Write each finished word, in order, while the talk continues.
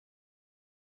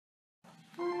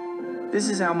This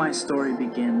is how my story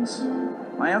begins.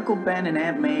 My Uncle Ben and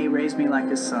Aunt May raised me like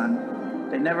a son.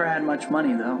 They never had much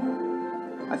money, though.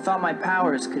 I thought my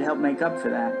powers could help make up for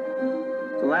that.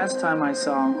 The last time I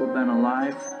saw Uncle Ben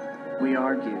alive, we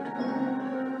argued.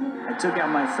 I took out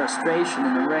my frustration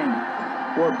in the ring.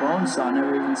 Poor Bonesaw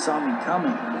never even saw me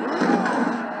coming.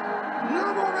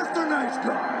 Now, Mr. Nice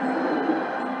Guy!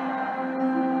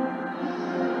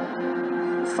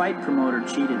 The fight promoter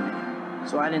cheated me,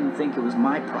 so I didn't think it was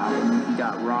my problem when he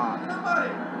got robbed.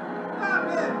 Somebody! Stop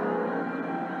it!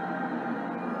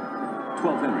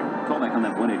 12 Henry, call back on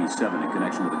that 187 in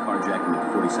connection with the carjacking at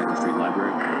the 42nd Street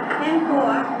Library.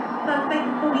 10-4, suspect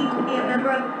is believed to be a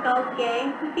member of the Skulls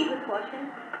gang. Proceed with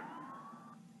caution.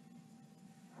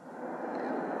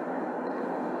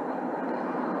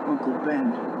 Uncle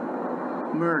Ben.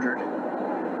 Murdered.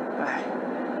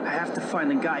 I have to find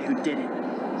the guy who did it.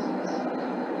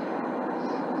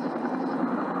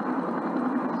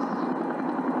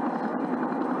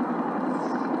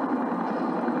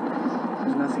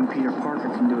 There's nothing Peter Parker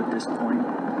can do at this point.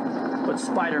 But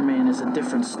Spider-Man is a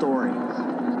different story.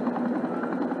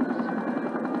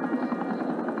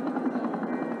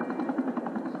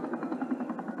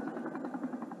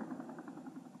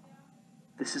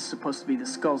 This is supposed to be the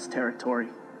Skulls' territory.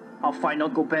 I'll find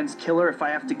Uncle Ben's killer if I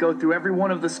have to go through every one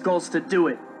of the Skulls to do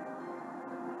it.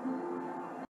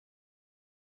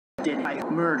 Did I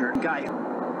murder guy?